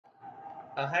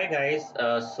Hi guys,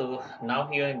 so now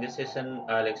here in this session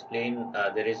I'll explain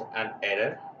there is an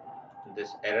error. This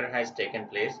error has taken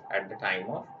place at the time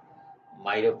of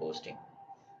Miro posting.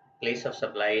 Place of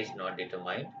supply is not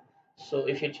determined. So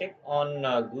if you check on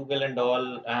Google and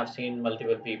all, I have seen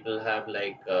multiple people have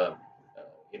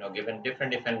given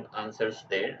different answers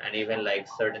there, and even like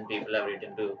certain people have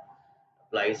written to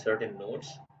apply certain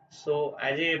notes. So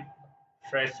as a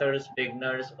freshers,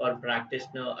 beginners, or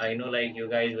practitioner, I know like you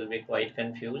guys will be quite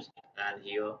confused. And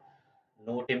here,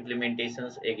 note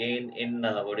implementations again in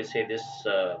what do you say this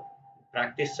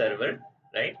practice server,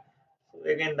 right? So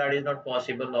again, that is not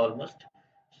possible almost.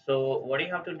 So what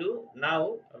you have to do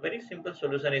now, a very simple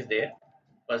solution is there.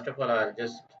 First of all, I'll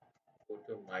just go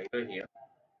to Miro here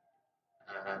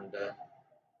and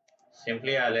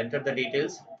simply I'll enter the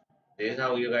details. This is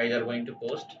how you guys are going to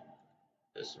post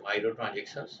this Miro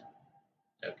transactions.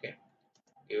 Okay,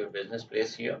 give a business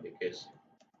place here because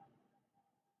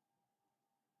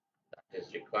that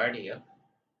is required here.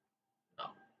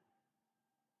 Now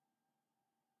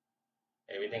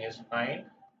everything is fine.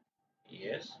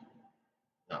 Yes.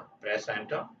 Now press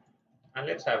enter and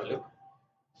let's have a look.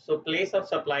 So place of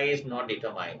supply is not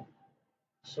determined.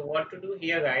 So what to do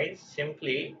here guys?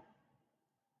 Simply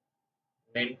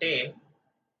maintain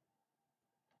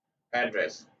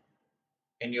address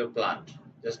in your plant.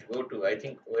 Just go to, I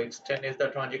think OX10 is the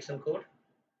transaction code,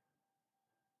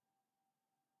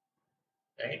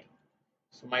 right?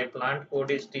 So my plant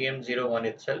code is TM01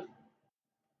 itself.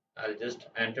 I'll just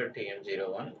enter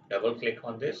TM01, double click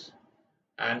on this,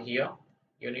 and here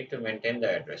you need to maintain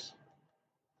the address.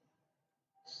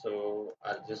 So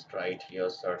I'll just write here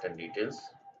certain details,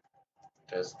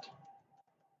 just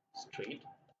street,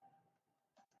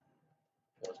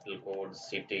 postal code,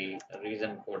 city,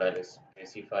 region code I'll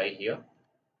specify here.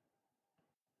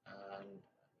 And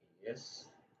yes,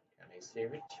 can I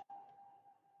save it?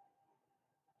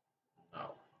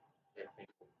 Now let me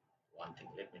do one thing,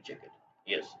 let me check it.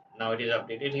 Yes, now it is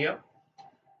updated here.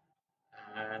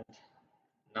 And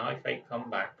now if I come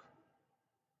back,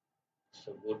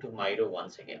 so go to Miro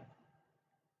once again,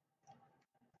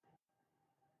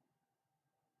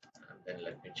 and then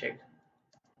let me check.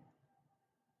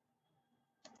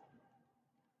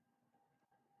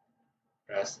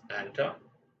 Press enter.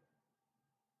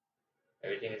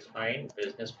 Everything is fine.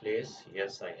 Business place.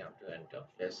 Yes, I have to enter.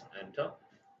 Press enter.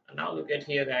 And now look at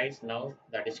here, guys. Now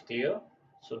that is clear.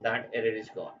 So that error is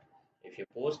gone. If you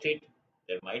post it,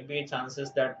 there might be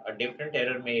chances that a different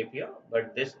error may appear,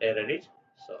 but this error is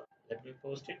solved. Let me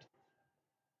post it.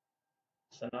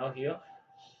 So now here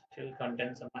still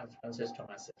contains a consistent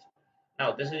message.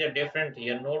 Now this is a different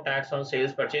here, no tax on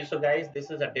sales purchase. So guys, this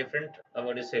is a different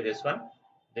what do you say this one?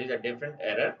 There is a different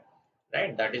error,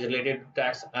 right? That is related to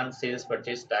tax on sales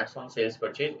purchase, tax on sales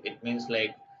purchase. It means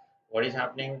like what is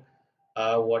happening,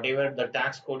 whatever the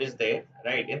tax code is there,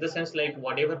 right? In the sense like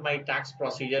whatever my tax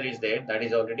procedure is there, that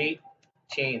is already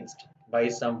changed by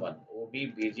someone.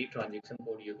 OBBG transaction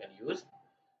code you can use,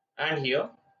 and here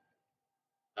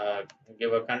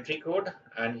give a country code,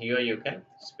 and here you can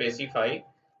specify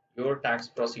your tax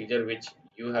procedure which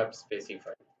you have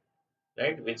specified,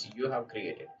 right, which you have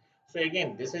created. So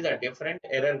again, this is a different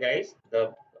error guys.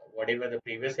 The whatever the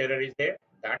previous error is there,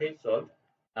 that is solved.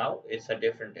 Now it's a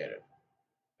different error.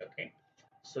 Okay,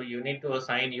 so you need to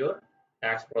assign your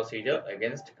tax procedure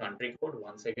against country code.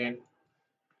 Once again,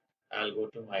 I'll go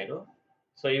to Miro.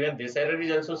 So even this error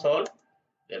is also solved.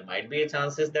 There might be a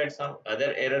chances that some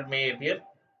other error may appear,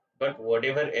 but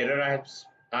whatever error I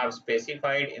have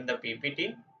specified in the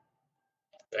PPT,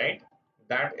 right,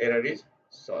 that error is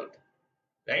solved,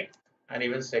 right? And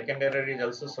even second error is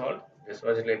also solved. This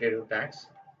was related to tax.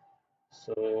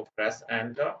 So press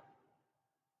enter.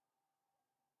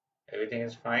 Everything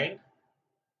is fine.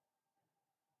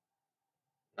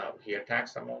 Now here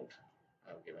tax amount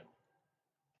I've given.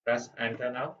 Press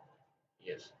enter now.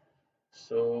 Yes.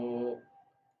 So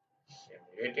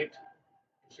simulate it.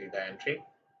 You see the entry.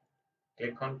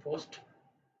 Click on post.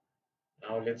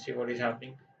 Now let's see what is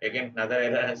happening. Again, another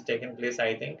error has taken place,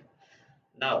 I think.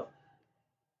 Now,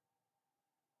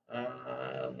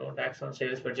 no tax on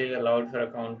sales purchase allowed for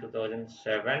account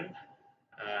 2007,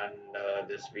 and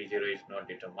this V0 is not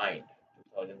determined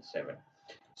 2007.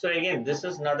 So again, this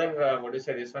is another what do you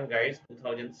say this one, guys?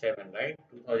 2007, right?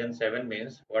 2007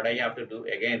 means what I have to do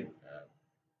again.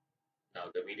 Now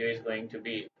the video is going to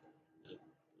be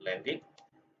lengthy,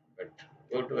 but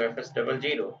go to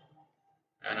FS00,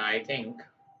 and I think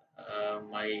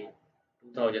my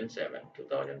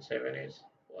 2007 is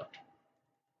what?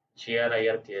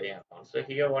 GRIR clearing account. So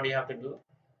here what you have to do,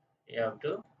 you have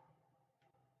to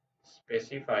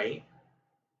specify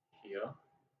here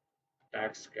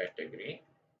tax category,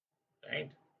 right?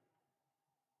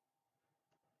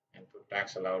 Input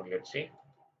tax allowed, let's see.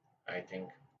 I think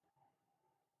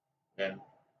then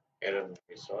error will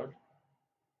be solved.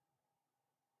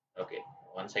 Okay,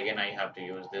 once again I have to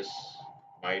use this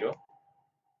Miro.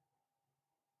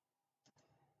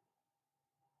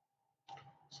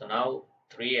 So now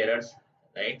three errors,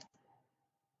 right?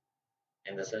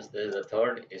 In the sense there is a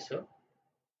third issue.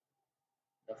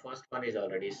 The first one is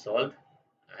already solved,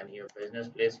 and your business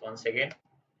place once again.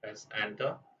 Press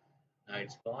enter. Now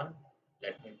it's gone.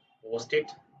 Let me post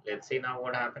it. Let's see now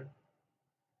what happened.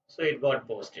 So it got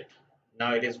posted.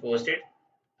 Now it is posted.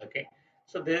 Okay.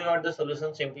 So these are the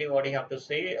solutions. Simply what you have to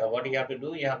say, what you have to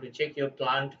do, you have to check your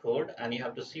plant code and you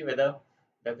have to see whether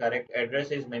the correct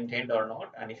address is maintained or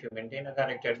not. And if you maintain a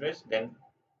correct address, then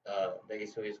the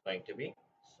issue is going to be